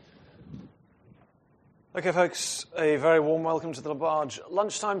Okay, folks, a very warm welcome to the Barge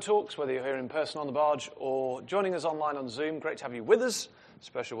Lunchtime Talks, whether you're here in person on the barge or joining us online on Zoom. Great to have you with us.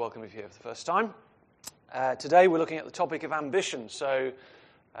 Special welcome if you're here for the first time. Today we're looking at the topic of ambition. So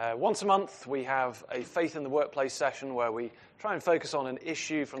once a month we have a Faith in the Workplace session where we try and focus on an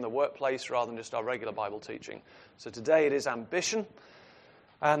issue from the workplace rather than just our regular Bible teaching. So today it is ambition.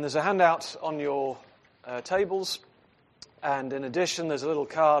 And there's a handout on your tables. And in addition, there's a little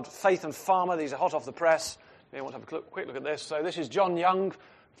card, Faith and Farmer. These are hot off the press. You may want to have a quick look at this. So this is John Young,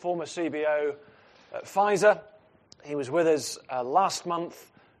 former CBO at Pfizer. He was with us last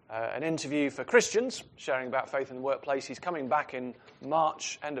month, an interview for Christians, sharing about faith in the workplace. He's coming back in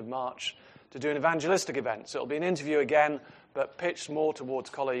March, end of March, to do an evangelistic event. So it'll be an interview again, but pitched more towards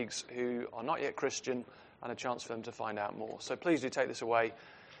colleagues who are not yet Christian and a chance for them to find out more. So please do take this away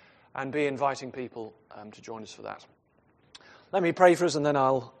and be inviting people to join us for that. Let me pray for us and then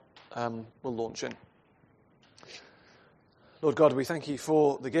we'll launch in. Lord God, we thank you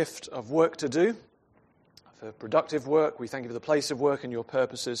for the gift of work to do, for productive work. We thank you for the place of work and your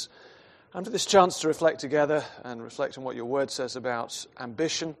purposes, and for this chance to reflect together and reflect on what your word says about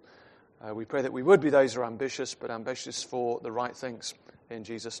ambition. We pray that we would be those who are ambitious, but ambitious for the right things. In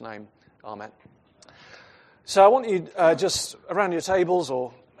Jesus' name, amen. So I want you just around your tables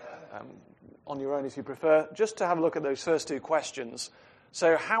or on your own if you prefer, just to have a look at those first two questions.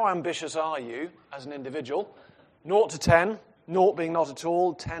 So how ambitious are you as an individual? 0 to 10, 0 being not at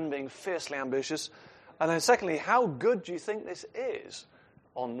all, 10 being fiercely ambitious. And then secondly, how good do you think this is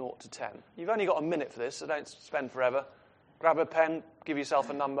on 0 to 10? You've only got a minute for this, so don't spend forever. Grab a pen, give yourself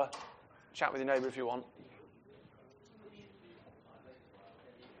a number, chat with your neighbour if you want.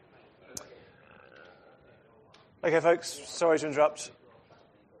 Okay, folks, sorry to interrupt.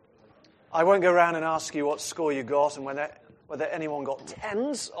 I won't go around and ask you what score you got and whether anyone got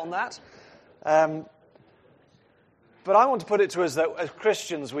 10s on that. But I want to put it to us that as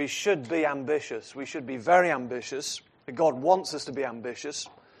Christians we should be ambitious. We should be very ambitious. God wants us to be ambitious.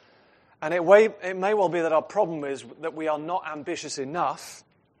 And it may well be that our problem is that we are not ambitious enough.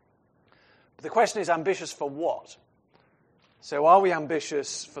 But the question is, ambitious for what? So are we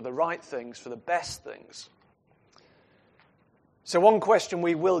ambitious for the right things, for the best things? So one question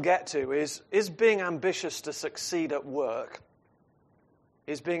we will get to is being ambitious to succeed at work,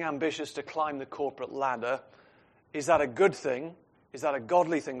 is being ambitious to climb the corporate ladder, is that a good thing? Is that a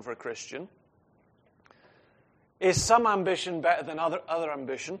godly thing for a Christian? Is some ambition better than other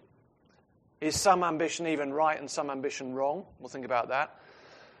ambition? Is some ambition even right and some ambition wrong? We'll think about that.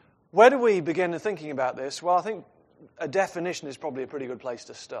 Where do we begin thinking about this? Well, I think a definition is probably a pretty good place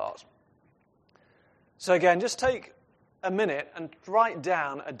to start. So again, just take a minute and write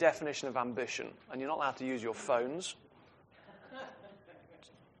down a definition of ambition. And you're not allowed to use your phones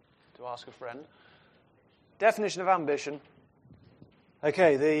to ask a friend. Definition of ambition.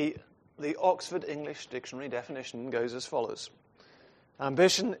 Okay, the Oxford English Dictionary definition goes as follows.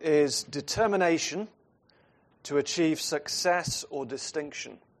 Ambition is determination to achieve success or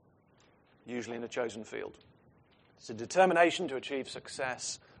distinction, usually in a chosen field. It's a determination to achieve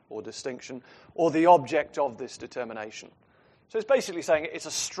success or distinction, or the object of this determination. So it's basically saying it's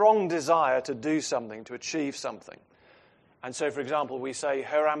a strong desire to do something, to achieve something. And so, for example, we say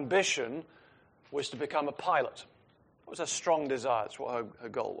her ambition was to become a pilot. It was a strong desire. That's what her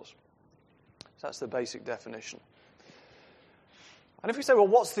goal was. So that's the basic definition. And if we say, well,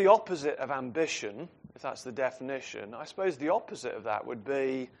 what's the opposite of ambition, if that's the definition, I suppose the opposite of that would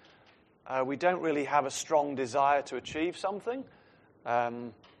be we don't really have a strong desire to achieve something.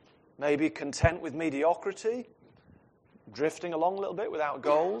 Maybe content with mediocrity, drifting along a little bit without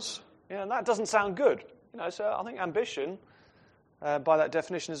goals. And that doesn't sound good. So I think ambition, by that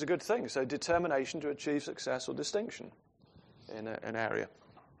definition, is a good thing. So determination to achieve success or distinction in an area.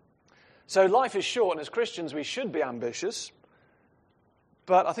 So life is short, and as Christians we should be ambitious.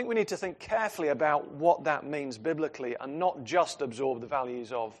 But I think we need to think carefully about what that means biblically and not just absorb the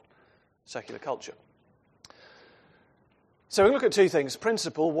values of secular culture. So we look at two things.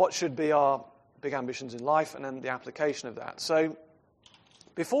 Principle, what should be our big ambitions in life, and then the application of that. So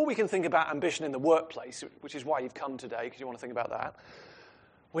before we can think about ambition in the workplace, which is why you've come today, because you want to think about that,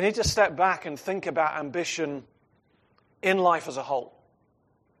 we need to step back and think about ambition in life as a whole.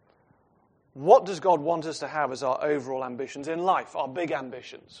 What does God want us to have as our overall ambitions in life, our big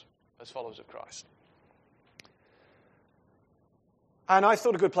ambitions as followers of Christ? And I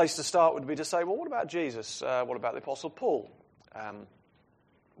thought a good place to start would be to say, well, what about Jesus? What about the Apostle Paul?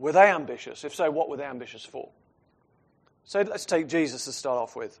 Were they ambitious? If so, what were they ambitious for? So let's take Jesus to start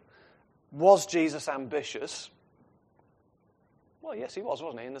off with. Was Jesus ambitious? Well, yes, he was,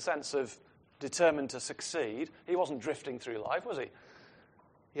 wasn't he? In the sense of determined to succeed. He wasn't drifting through life, was he?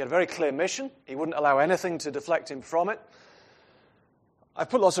 He had a very clear mission. He wouldn't allow anything to deflect him from it. I've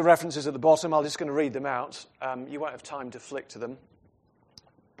put lots of references at the bottom. I'm just going to read them out. You won't have time to flick to them.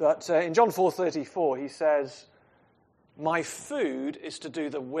 But in John 4:34, he says, "My food is to do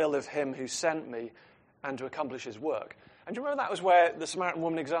the will of him who sent me and to accomplish his work." And do you remember that was where the Samaritan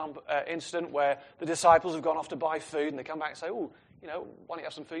woman incident where the disciples have gone off to buy food and they come back and say, "Oh, why don't you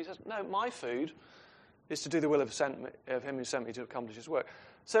have some food?" He says, "No, my food is to do the will of him who sent me to accomplish his work."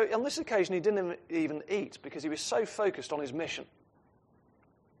 So on this occasion, he didn't even eat because he was so focused on his mission,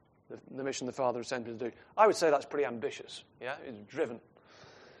 the mission the Father had sent him to do. I would say that's pretty ambitious. Yeah, he's driven.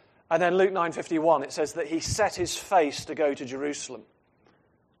 And then Luke 9:51, it says that he set his face to go to Jerusalem.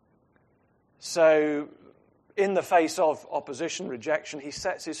 So in the face of opposition, rejection, he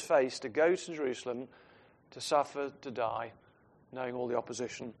sets his face to go to Jerusalem, to suffer, to die, knowing all the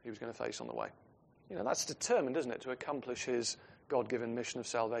opposition he was going to face on the way. That's determined, isn't it, to accomplish his God-given mission of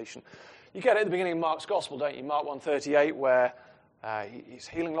salvation. You get it at the beginning of Mark's Gospel, don't you? Mark 1:38, where he's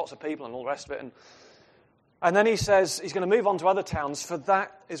healing lots of people and all the rest of it. And then he says he's going to move on to other towns, for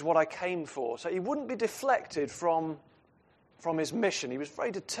that is what I came for. So he wouldn't be deflected from his mission. He was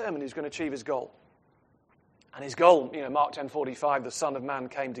very determined he was going to achieve his goal. And his goal, Mark 10:45, the Son of Man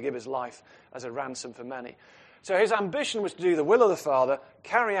came to give his life as a ransom for many. So his ambition was to do the will of the Father,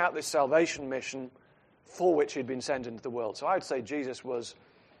 carry out this salvation mission for which he'd been sent into the world. So I would say Jesus was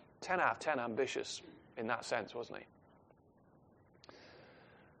 10 out of 10 ambitious in that sense, wasn't he?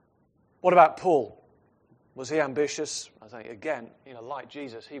 What about Paul? Was he ambitious? I think, again, like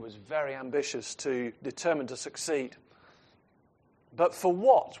Jesus, he was very ambitious, determined to succeed. But for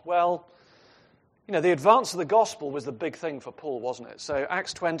what? Well, the advance of the gospel was the big thing for Paul, wasn't it? So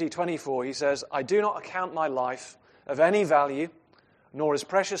Acts 20:24, he says, "I do not account my life of any value, nor as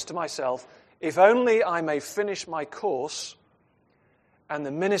precious to myself, if only I may finish my course and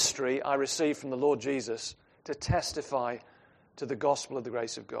the ministry I received from the Lord Jesus to testify to the gospel of the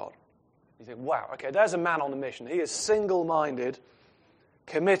grace of God." You think, wow, okay, there's a man on the mission. He is single-minded,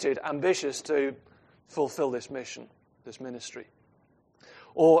 committed, ambitious to fulfill this mission, this ministry.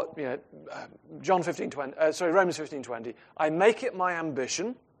 Or, Romans 15:20, "I make it my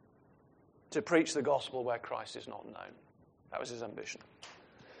ambition to preach the gospel where Christ is not known." That was his ambition.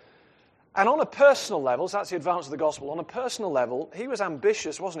 And on a personal level, so that's the advance of the gospel, on a personal level, he was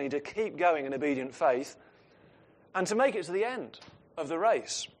ambitious, wasn't he, to keep going in obedient faith and to make it to the end of the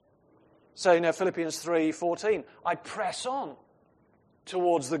race. So, Philippians 3:14, "I press on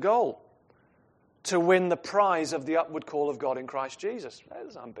towards the goal to win the prize of the upward call of God in Christ Jesus."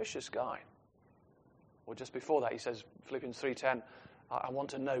 There's an ambitious guy. Or just before that, he says, Philippians 3:10, "I want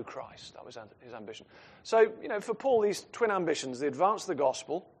to know Christ." That was his ambition. So, for Paul, these twin ambitions, the advance of the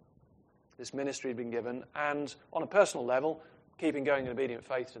gospel, this ministry had been given, and on a personal level, keeping going in obedient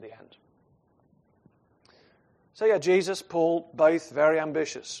faith to the end. So, Jesus, Paul, both very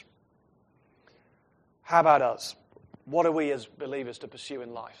ambitious. How about us? What are we as believers to pursue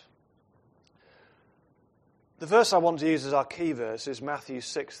in life? The verse I want to use as our key verse is Matthew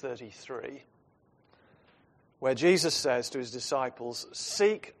 6:33, where Jesus says to his disciples,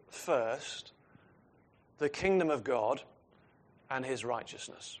 "Seek first the kingdom of God and his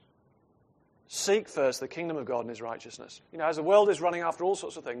righteousness." Seek first the kingdom of God and his righteousness. As the world is running after all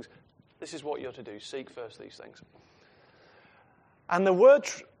sorts of things, this is what you're to do. Seek first these things. And the word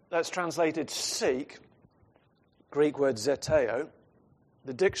that's translated seek, Greek word zeteo,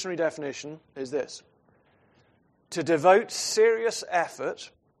 the dictionary definition is this: to devote serious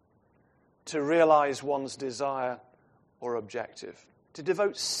effort to realize one's desire or objective. To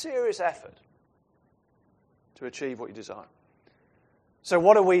devote serious effort to achieve what you desire. So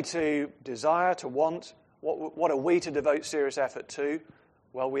what are we to desire, to want? What are we to devote serious effort to?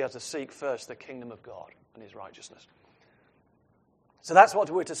 Well, we are to seek first the kingdom of God and his righteousness. So that's what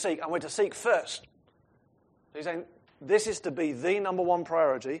we're to seek, and we're to seek first. So he's saying this is to be the number one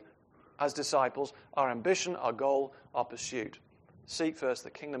priority as disciples, our ambition, our goal, our pursuit. Seek first the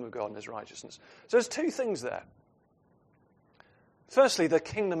kingdom of God and his righteousness. So there's two things there. Firstly, the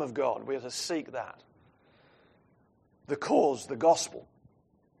kingdom of God. We are to seek that. The cause, the gospel.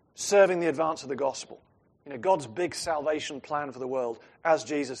 Serving the advance of the gospel. God's big salvation plan for the world, as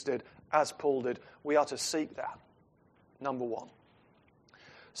Jesus did, as Paul did. We are to seek that. Number one.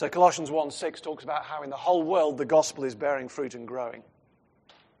 So Colossians 1:6 talks about how in the whole world the gospel is bearing fruit and growing.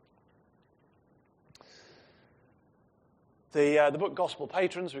 The book Gospel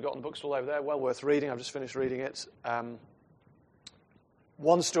Patrons, we've got in the bookstall over there, well worth reading. I've just finished reading it.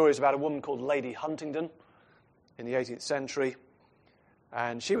 One story is about a woman called Lady Huntingdon in the 18th century.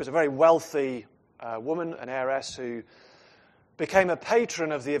 And she was a very wealthy woman, an heiress, who became a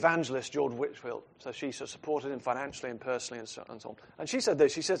patron of the evangelist George Whitefield. So she supported him financially and personally and so on. And she said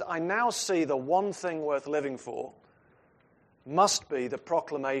this, she says, "I now see the one thing worth living for must be the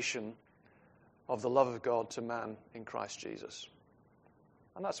proclamation of the love of God to man in Christ Jesus."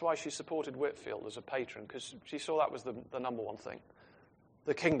 And that's why she supported Whitefield as a patron, because she saw that was the number one thing.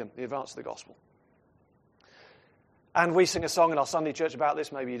 The kingdom, the advance of the gospel. And we sing a song in our Sunday church about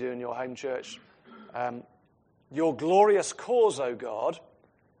this, maybe you do in your home church. Your glorious cause, O God,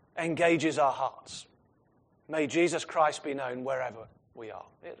 engages our hearts. May Jesus Christ be known wherever we are.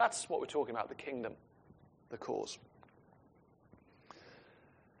 That's what we're talking about, the kingdom, the cause.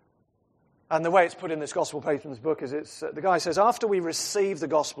 And the way it's put in this gospel patron's book is the guy says, after we receive the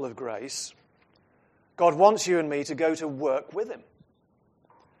gospel of grace, God wants you and me to go to work with him.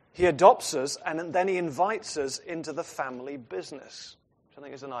 He adopts us and then he invites us into the family business, which I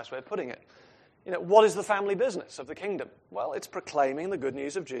think is a nice way of putting it. What is the family business of the kingdom? Well, it's proclaiming the good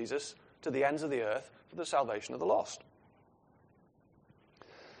news of Jesus to the ends of the earth for the salvation of the lost.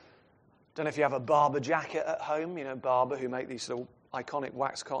 Don't know if you have a Barber jacket at home, Barber, who make these sort of iconic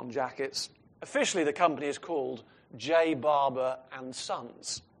wax cotton jackets. Officially, the company is called J. Barber and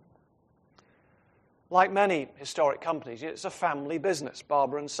Sons. Like many historic companies, it's a family business,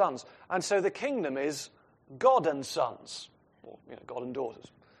 Barber and Sons. And so the kingdom is God and sons, or God and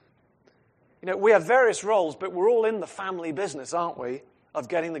daughters. We have various roles, but we're all in the family business, aren't we, of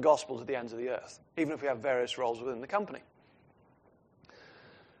getting the gospel to the ends of the earth, even if we have various roles within the company.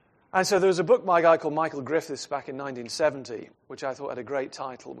 And so there was a book by a guy called Michael Griffiths back in 1970, which I thought had a great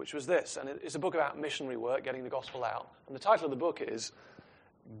title, which was this. And it's a book about missionary work, getting the gospel out. And the title of the book is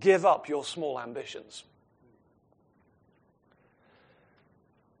Give Up Your Small Ambitions.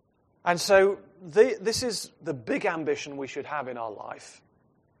 And so this is the big ambition we should have in our life.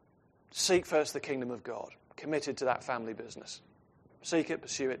 Seek first the kingdom of God, committed to that family business. Seek it,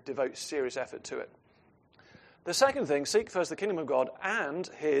 pursue it, devote serious effort to it. The second thing, seek first the kingdom of God and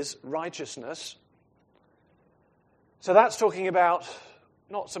his righteousness. So that's talking about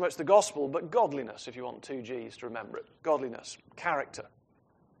not so much the gospel, but godliness, if you want two G's to remember it. Godliness, character.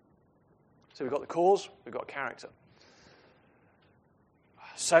 So we've got the cause, we've got character.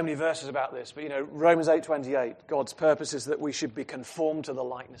 So many verses about this, but Romans 8:28, God's purpose is that we should be conformed to the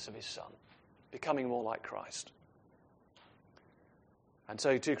likeness of his Son, becoming more like Christ. And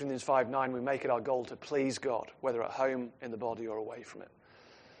so 2 Corinthians 5:9, we make it our goal to please God, whether at home, in the body, or away from it.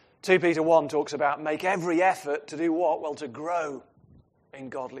 2 Peter 1 talks about make every effort to do what? Well, to grow in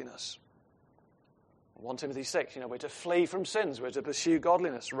godliness. 1 Timothy 6, we're to flee from sins, we're to pursue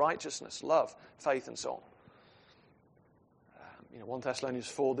godliness, righteousness, love, faith, and so on. 1 Thessalonians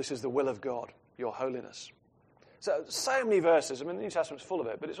 4, this is the will of God, your holiness. So many verses. The New Testament's full of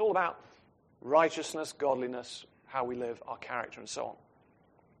it, but it's all about righteousness, godliness, how we live, our character, and so on.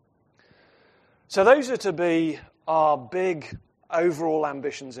 So those are to be our big overall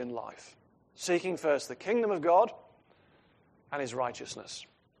ambitions in life. Seeking first the kingdom of God and his righteousness.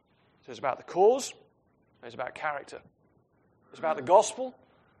 So it's about the cause, and it's about character. It's about the gospel,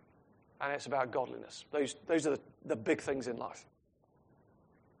 and it's about godliness. Those are the big things in life.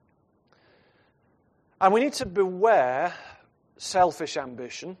 And we need to beware selfish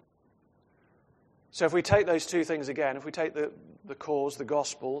ambition. So if we take those two things again, if we take the cause, the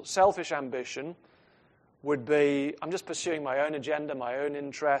gospel, selfish ambition would be, I'm just pursuing my own agenda, my own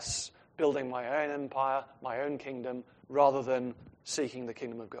interests, building my own empire, my own kingdom, rather than seeking the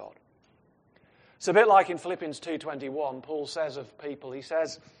kingdom of God. It's a bit like in Philippians 2:21, Paul says of people, he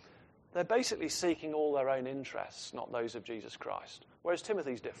says, they're basically seeking all their own interests, not those of Jesus Christ. Whereas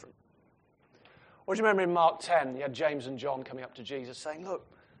Timothy's different. Or do you remember in Mark 10, you had James and John coming up to Jesus saying, look,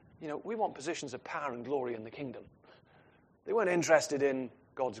 we want positions of power and glory in the kingdom. They weren't interested in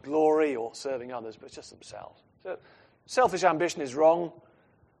God's glory or serving others, but just themselves. So selfish ambition is wrong.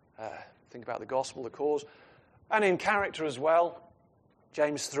 Think about the gospel, the cause. And in character as well.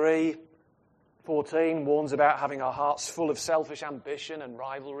 James 3:14 warns about having our hearts full of selfish ambition and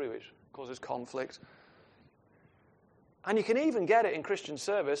rivalry, which causes conflict. And you can even get it in Christian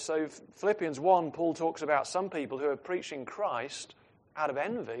service. So Philippians 1, Paul talks about some people who are preaching Christ out of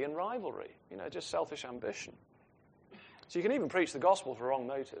envy and rivalry, just selfish ambition. So you can even preach the gospel for wrong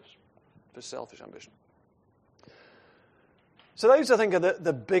motives, for selfish ambition. So those, I think, are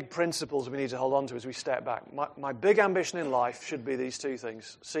the big principles we need to hold on to as we step back. My big ambition in life should be these two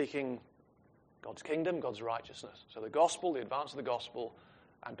things, seeking God's kingdom, God's righteousness. So the gospel, the advance of the gospel,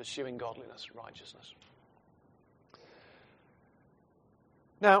 and pursuing godliness, righteousness.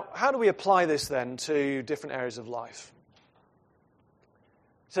 Now, how do we apply this then to different areas of life?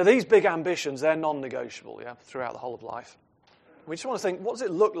 So these big ambitions, they're non-negotiable, throughout the whole of life. We just want to think, what does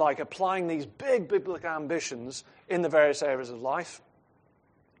it look like applying these big biblical ambitions in the various areas of life?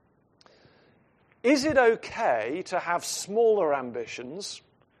 Is it okay to have smaller ambitions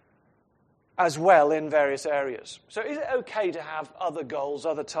as well in various areas? So is it okay to have other goals,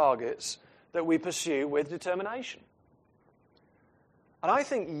 other targets that we pursue with determination? And I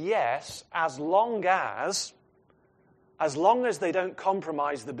think yes, as long as they don't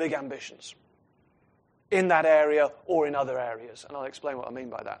compromise the big ambitions in that area or in other areas. And I'll explain what I mean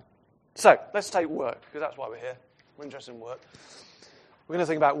by that. So, let's take work, because that's why we're here. We're interested in work. We're going to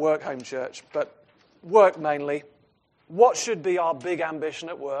think about work, home church, but work mainly. What should be our big ambition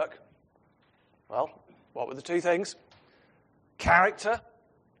at work? Well, what were the two things? Character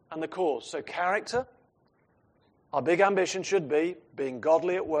and the cause. So character, our big ambition should be being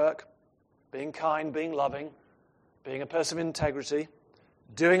godly at work, being kind, being loving, being a person of integrity,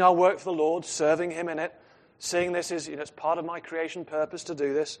 doing our work for the Lord, serving Him in it, seeing this as it's part of my creation purpose to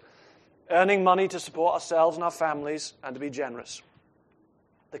do this, earning money to support ourselves and our families, and to be generous.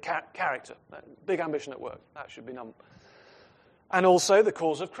 The character, big ambition at work, that should be number. And also the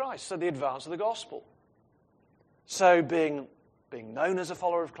cause of Christ, so the advance of the gospel. So being known as a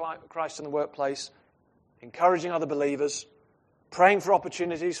follower of Christ in the workplace, encouraging other believers, praying for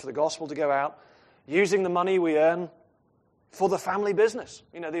opportunities for the gospel to go out, using the money we earn for the family business,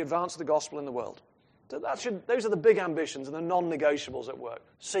 the advance of the gospel in the world. Those are the big ambitions and the non-negotiables at work.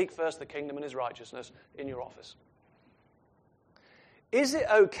 Seek first the kingdom and His righteousness in your office. Is it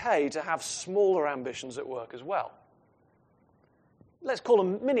okay to have smaller ambitions at work as well? Let's call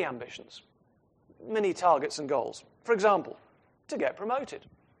them mini ambitions, mini targets and goals. For example, to get promoted,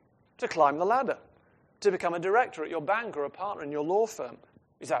 to climb the ladder, to become a director at your bank or a partner in your law firm.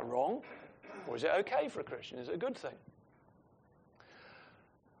 Is that wrong? Or is it okay for a Christian? Is it a good thing?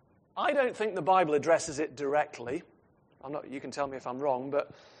 I don't think the Bible addresses it directly. You can tell me if I'm wrong,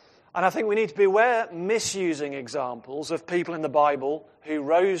 and I think we need to be aware misusing examples of people in the Bible who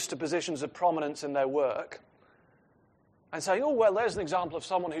rose to positions of prominence in their work and saying, oh, well, there's an example of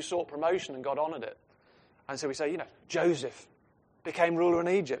someone who sought promotion and God honored it. And so we say, Joseph became ruler in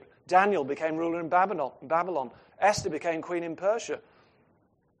Egypt. Daniel became ruler in Babylon. Esther became queen in Persia.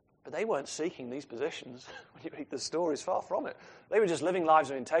 But they weren't seeking these positions. When you read the stories, far from it. They were just living lives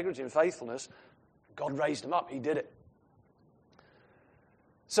of integrity and faithfulness. God raised them up. He did it.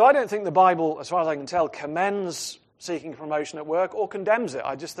 So I don't think the Bible, as far as I can tell, commends seeking promotion at work or condemns it.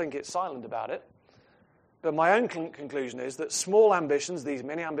 I just think it's silent about it. But my own conclusion is that small ambitions, these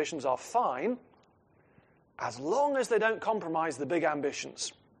mini ambitions, are fine as long as they don't compromise the big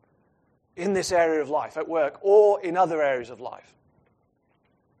ambitions in this area of life, at work, or in other areas of life.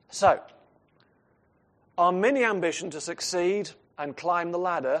 So, our mini ambition to succeed and climb the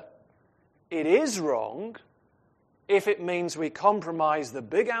ladder, it is wrong if it means we compromise the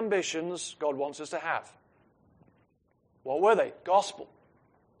big ambitions God wants us to have. What were they? Gospel.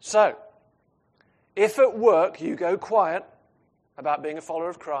 So, if at work you go quiet about being a follower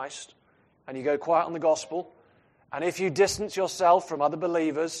of Christ, and you go quiet on the gospel, and if you distance yourself from other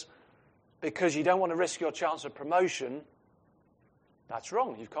believers because you don't want to risk your chance of promotion, that's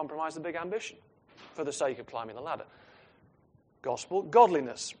wrong. You've compromised the big ambition for the sake of climbing the ladder. Gospel,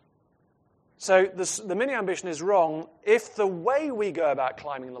 godliness. So the mini ambition is wrong if the way we go about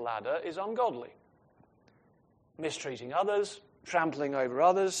climbing the ladder is ungodly. Mistreating others, trampling over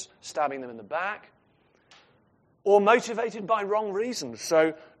others, stabbing them in the back, or motivated by wrong reasons.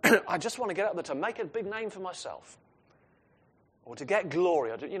 So I just want to get up there to make a big name for myself, or to get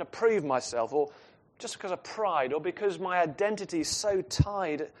glory, or to prove myself, or just because of pride, or because my identity is so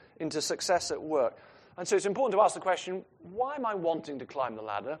tied into success at work. And so it's important to ask the question, why am I wanting to climb the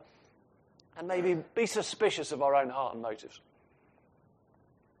ladder? And maybe be suspicious of our own heart and motives.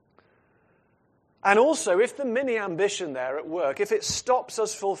 And also, if the mini ambition there at work, if it stops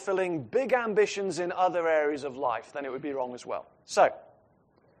us fulfilling big ambitions in other areas of life, then it would be wrong as well. So,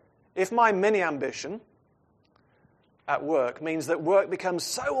 if my mini ambition at work means that work becomes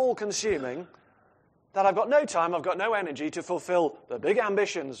so all-consuming that I've got no time, I've got no energy to fulfill the big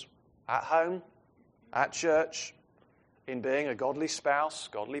ambitions at home, at church, in being a godly spouse,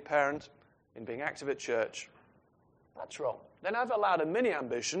 godly parent, in being active at church, that's wrong. Then I've allowed a mini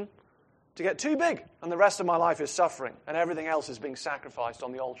ambition to get too big, and the rest of my life is suffering, and everything else is being sacrificed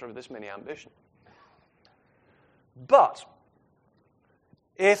on the altar of this mini ambition. But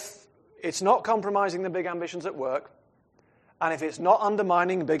if it's not compromising the big ambitions at work, and if it's not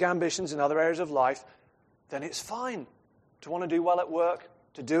undermining big ambitions in other areas of life, then it's fine to want to do well at work,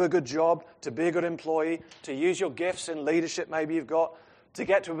 to do a good job, to be a good employee, to use your gifts in leadership maybe you've got, to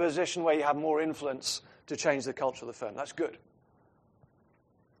get to a position where you have more influence to change the culture of the firm. That's good.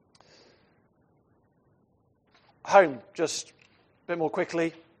 Home, just a bit more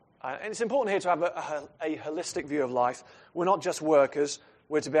quickly. And it's important here to have a holistic view of life. We're not just workers.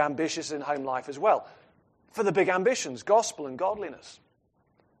 We're to be ambitious in home life as well. For the big ambitions, gospel and godliness.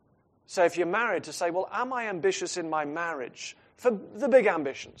 So if you're married, to say, well, am I ambitious in my marriage? For the big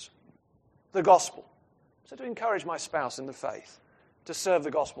ambitions, the gospel. So to encourage my spouse in the faith, to serve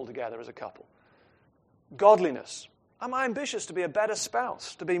the gospel together as a couple. Godliness. Am I ambitious to be a better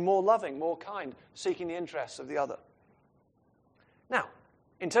spouse, to be more loving, more kind, seeking the interests of the other? Now,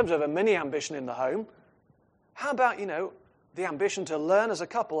 in terms of a mini ambition in the home, how about, the ambition to learn as a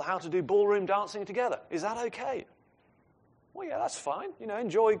couple how to do ballroom dancing together? Is that okay? Well, yeah, that's fine.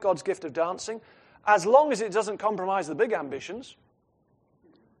 Enjoy God's gift of dancing, as long as it doesn't compromise the big ambitions.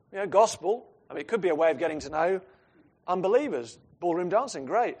 Gospel, it could be a way of getting to know unbelievers. Ballroom dancing,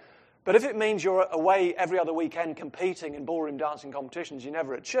 great. But if it means you're away every other weekend competing in ballroom dancing competitions, you're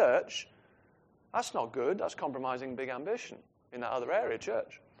never at church, that's not good. That's compromising big ambition in that other area,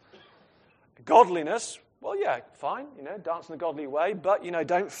 church. Godliness, well, yeah, fine, dance in a godly way, but,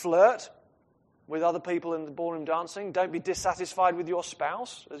 don't flirt with other people in the ballroom dancing. Don't be dissatisfied with your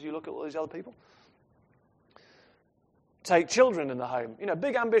spouse as you look at all these other people. Take children in the home.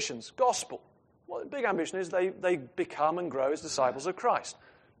 Big ambitions, gospel. Well, the big ambition is they become and grow as disciples of Christ.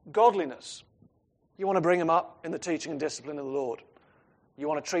 Godliness. You want to bring them up in the teaching and discipline of the Lord. You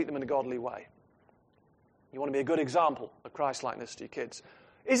want to treat them in a godly way. You want to be a good example of Christ-likeness to your kids.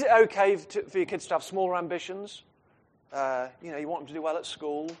 Is it okay for your kids to have smaller ambitions? You want them to do well at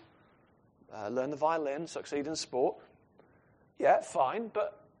school, learn the violin, succeed in sport. Yeah, fine,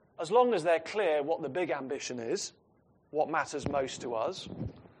 but as long as they're clear what the big ambition is, what matters most to us.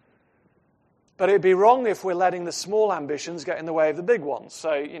 But it'd be wrong if we're letting the small ambitions get in the way of the big ones.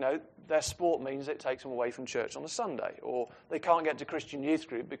 So, their sport means it takes them away from church on a Sunday, or they can't get to Christian youth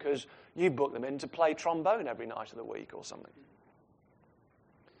group because you book them in to play trombone every night of the week or something.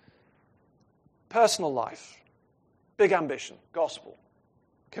 Personal life, big ambition, gospel,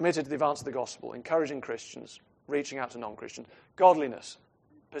 committed to the advance of the gospel, encouraging Christians, reaching out to non-Christians, godliness,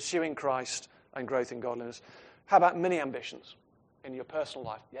 pursuing Christ and growth in godliness. How about mini ambitions in your personal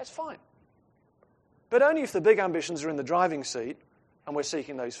life? Yeah, it's fine. But only if the big ambitions are in the driving seat and we're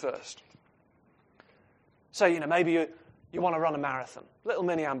seeking those first. So, maybe you want to run a marathon, little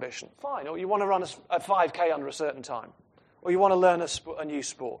mini ambition, fine. Or you want to run a 5K under a certain time. Or you want to learn a new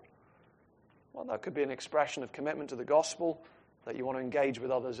sport. Well, that could be an expression of commitment to the gospel, that you want to engage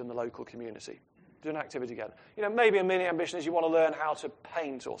with others in the local community. Do an activity together. Maybe a mini ambition is you want to learn how to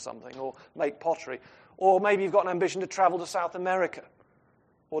paint or something, or make pottery. Or maybe you've got an ambition to travel to South America,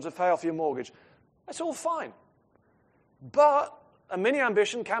 or to pay off your mortgage. That's all fine. But a mini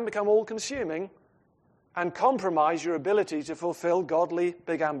ambition can become all-consuming and compromise your ability to fulfill godly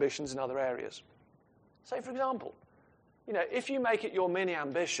big ambitions in other areas. Say, for example, if you make it your mini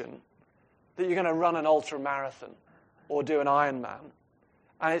ambition that you're going to run an ultra-marathon or do an Ironman,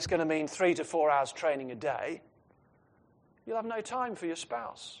 and it's going to mean 3 to 4 hours training a day, you'll have no time for your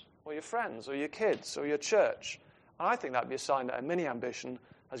spouse or your friends or your kids or your church. And I think that would be a sign that a mini ambition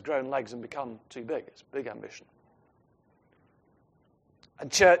has grown legs and become too big. It's a big ambition.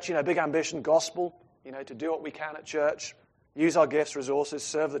 And church, big ambition, gospel, to do what we can at church, use our gifts, resources,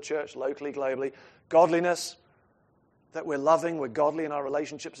 serve the church locally, globally. Godliness, that we're loving, we're godly in our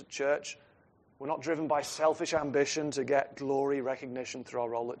relationships at church. We're not driven by selfish ambition to get glory, recognition through our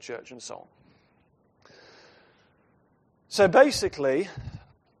role at church and so on. So basically,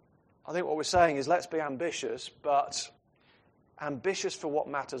 I think what we're saying is let's be ambitious, but ambitious for what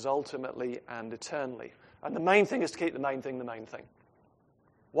matters ultimately and eternally. And the main thing is to keep the main thing the main thing.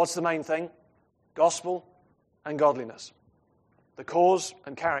 What's the main thing? Gospel and godliness. The cause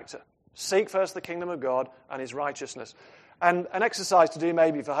and character. Seek first the kingdom of God and his righteousness. And an exercise to do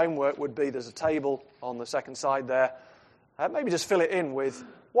maybe for homework would be, there's a table on the second side there. Maybe just fill it in with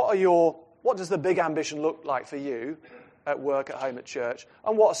what does the big ambition look like for you at work, at home, at church,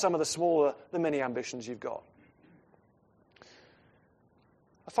 and what are some of the mini ambitions you've got.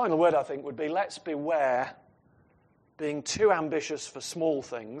 A final word, I think, would be let's beware being too ambitious for small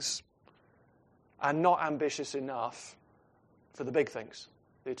things and not ambitious enough for the big things,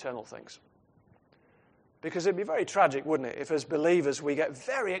 the eternal things. Because it'd be very tragic, wouldn't it, if as believers we get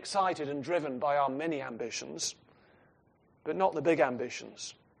very excited and driven by our mini ambitions, but not the big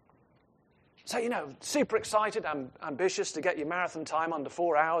ambitions. So, super excited and ambitious to get your marathon time under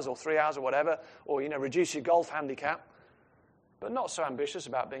 4 hours or 3 hours or whatever, or, reduce your golf handicap, but not so ambitious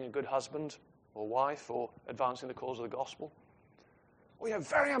about being a good husband or wife or advancing the cause of the gospel. Or,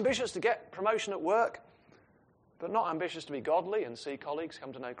 very ambitious to get promotion at work, but not ambitious to be godly and see colleagues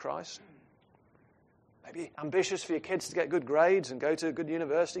come to know Christ. Maybe ambitious for your kids to get good grades and go to a good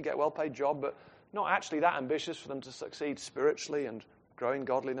university, get a well-paid job, but not actually that ambitious for them to succeed spiritually and grow in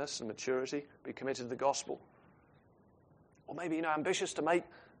godliness and maturity, be committed to the gospel. Or maybe, ambitious to make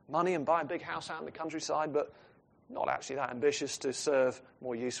money and buy a big house out in the countryside, but not actually that ambitious to serve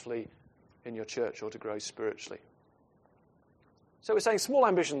more usefully in your church or to grow spiritually. So we're saying small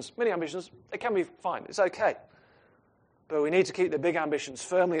ambitions, mini ambitions, it can be fine, it's okay. But we need to keep the big ambitions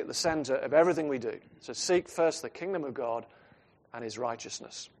firmly at the center of everything we do. So seek first the kingdom of God and his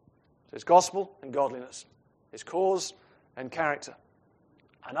righteousness. So his gospel and godliness, his cause and character.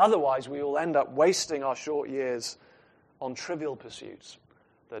 And otherwise we will end up wasting our short years on trivial pursuits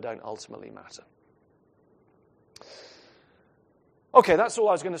that don't ultimately matter. Okay, that's all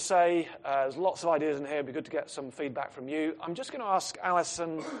I was going to say. There's lots of ideas in here. It'd be good to get some feedback from you. I'm just going to ask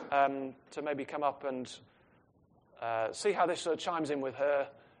Alison to maybe come up and see how this sort of chimes in with her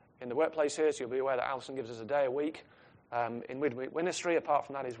in the workplace here. So you'll be aware that Alison gives us a day a week in midweek ministry. Apart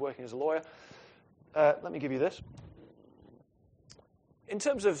from that, he's working as a lawyer. Let me give you this. In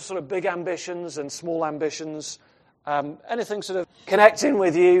terms of sort of big ambitions and small ambitions, anything sort of connecting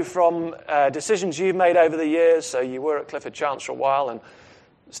with you from decisions you've made over the years? So you were at Clifford Chance for a while and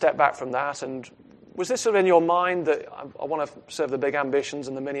stepped back from that. And was this sort of in your mind that I want to serve the big ambitions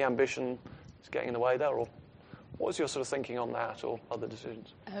and the mini ambition is getting in the way there? Or what was your sort of thinking on that or other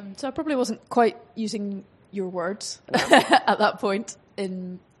decisions? So I probably wasn't quite using your words at that point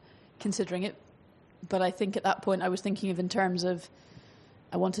in considering it. But I think at that point I was thinking of in terms of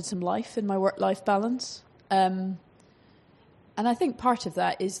I wanted some life in my work-life balance. And I think part of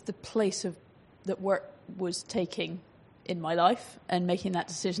that is the place that work was taking in my life and making that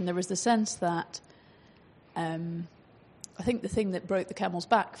decision. There was the sense that I think the thing that broke the camel's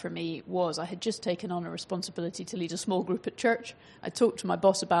back for me was I had just taken on a responsibility to lead a small group at church. I talked to my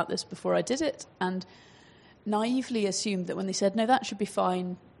boss about this before I did it and naively assumed that when they said, no, that should be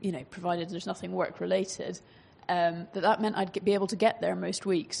fine, provided there's nothing work-related, that meant I'd be able to get there most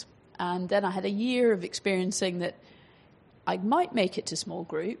weeks. And then I had a year of experiencing that I might make it to small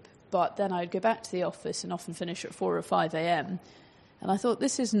group, but then I'd go back to the office and often finish at 4 or 5 a.m. And I thought,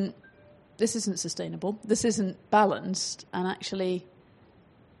 this isn't sustainable. This isn't balanced. And actually,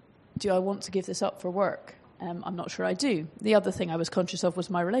 do I want to give this up for work? I'm not sure I do. The other thing I was conscious of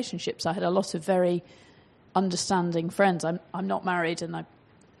was my relationships. I had a lot of very understanding friends. I'm not married, and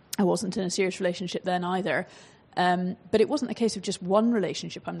I wasn't in a serious relationship then either. But it wasn't a case of just one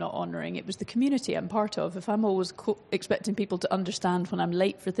relationship I'm not honouring. It was the community I'm part of. If I'm always expecting people to understand when I'm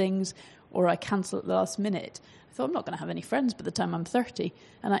late for things or I cancel at the last minute, I thought I'm not going to have any friends by the time I'm 30.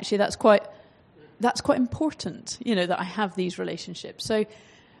 And actually that's quite important, that I have these relationships. So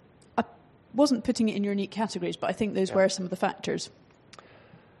I wasn't putting it in your neat categories, but I think those were some of the factors.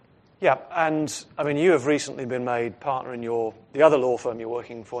 Yeah, and you have recently been made partner in the other law firm you're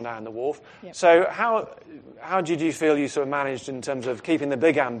working for now in the Wharf. Yep. So how did you feel you sort of managed in terms of keeping the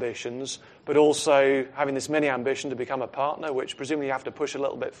big ambitions, but also having this mini ambition to become a partner, which presumably you have to push a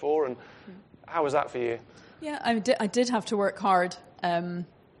little bit for, and how was that for you? Yeah, I did have to work hard. I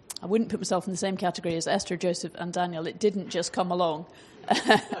wouldn't put myself in the same category as Esther, Joseph and Daniel. It didn't just come along,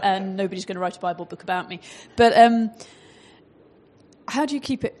 and nobody's going to write a Bible book about me. But how do you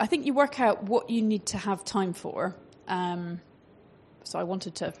keep it? I think you work out what you need to have time for. So I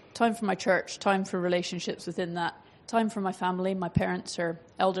wanted to time for my church, time for relationships within that, time for my family. My parents are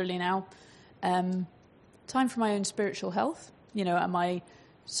elderly now. Time for my own spiritual health. Am I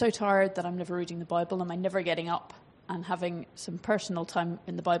so tired that I'm never reading the Bible? Am I never getting up and having some personal time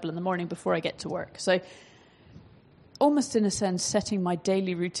in the Bible in the morning before I get to work? So almost in a sense, setting my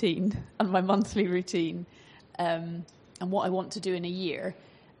daily routine and my monthly routine and what I want to do in a year,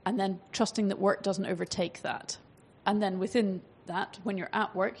 and then trusting that work doesn't overtake that. And then within that, when you're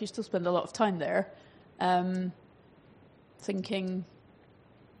at work, you still spend a lot of time there thinking,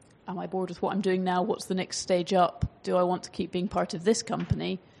 am I bored with what I'm doing now? What's the next stage up? Do I want to keep being part of this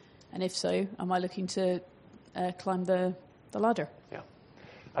company? And if so, am I looking to climb the ladder? Yeah.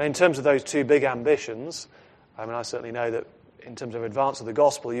 And in terms of those two big ambitions, I certainly know that in terms of advance of the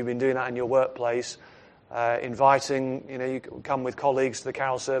gospel, you've been doing that in your workplace, inviting, you come with colleagues to the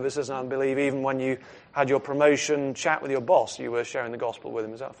carol services, and I believe even when you had your promotion chat with your boss, you were sharing the gospel with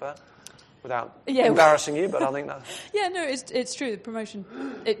him. Is that fair? Without embarrassing you, but I think that... Yeah, no, it's true. The promotion,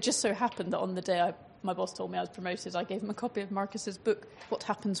 it just so happened that on the day I my boss told me I was promoted, I gave him a copy of Marcus's book, What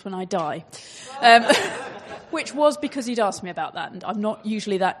Happens When I Die, which was because he'd asked me about that, and I'm not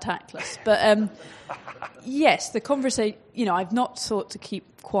usually that tactless. But yes, the conversation, I've not sought to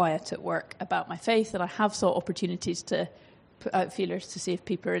keep quiet at work about my faith, and I have sought opportunities to put out feelers to see if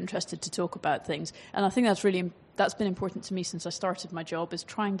people are interested to talk about things. And I think that's been important to me since I started my job, is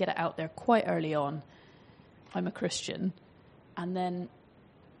try and get it out there quite early on. I'm a Christian, and then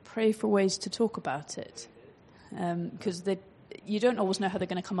pray for ways to talk about it, because you don't always know how they're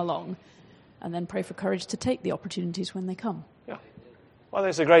going to come along, and then pray for courage to take the opportunities when they come. Yeah. Well,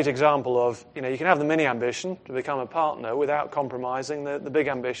 it's a great example of, you can have the mini ambition to become a partner without compromising the big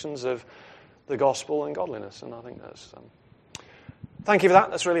ambitions of the gospel and godliness, and I think that's... Thank you for that.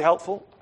 That's really helpful.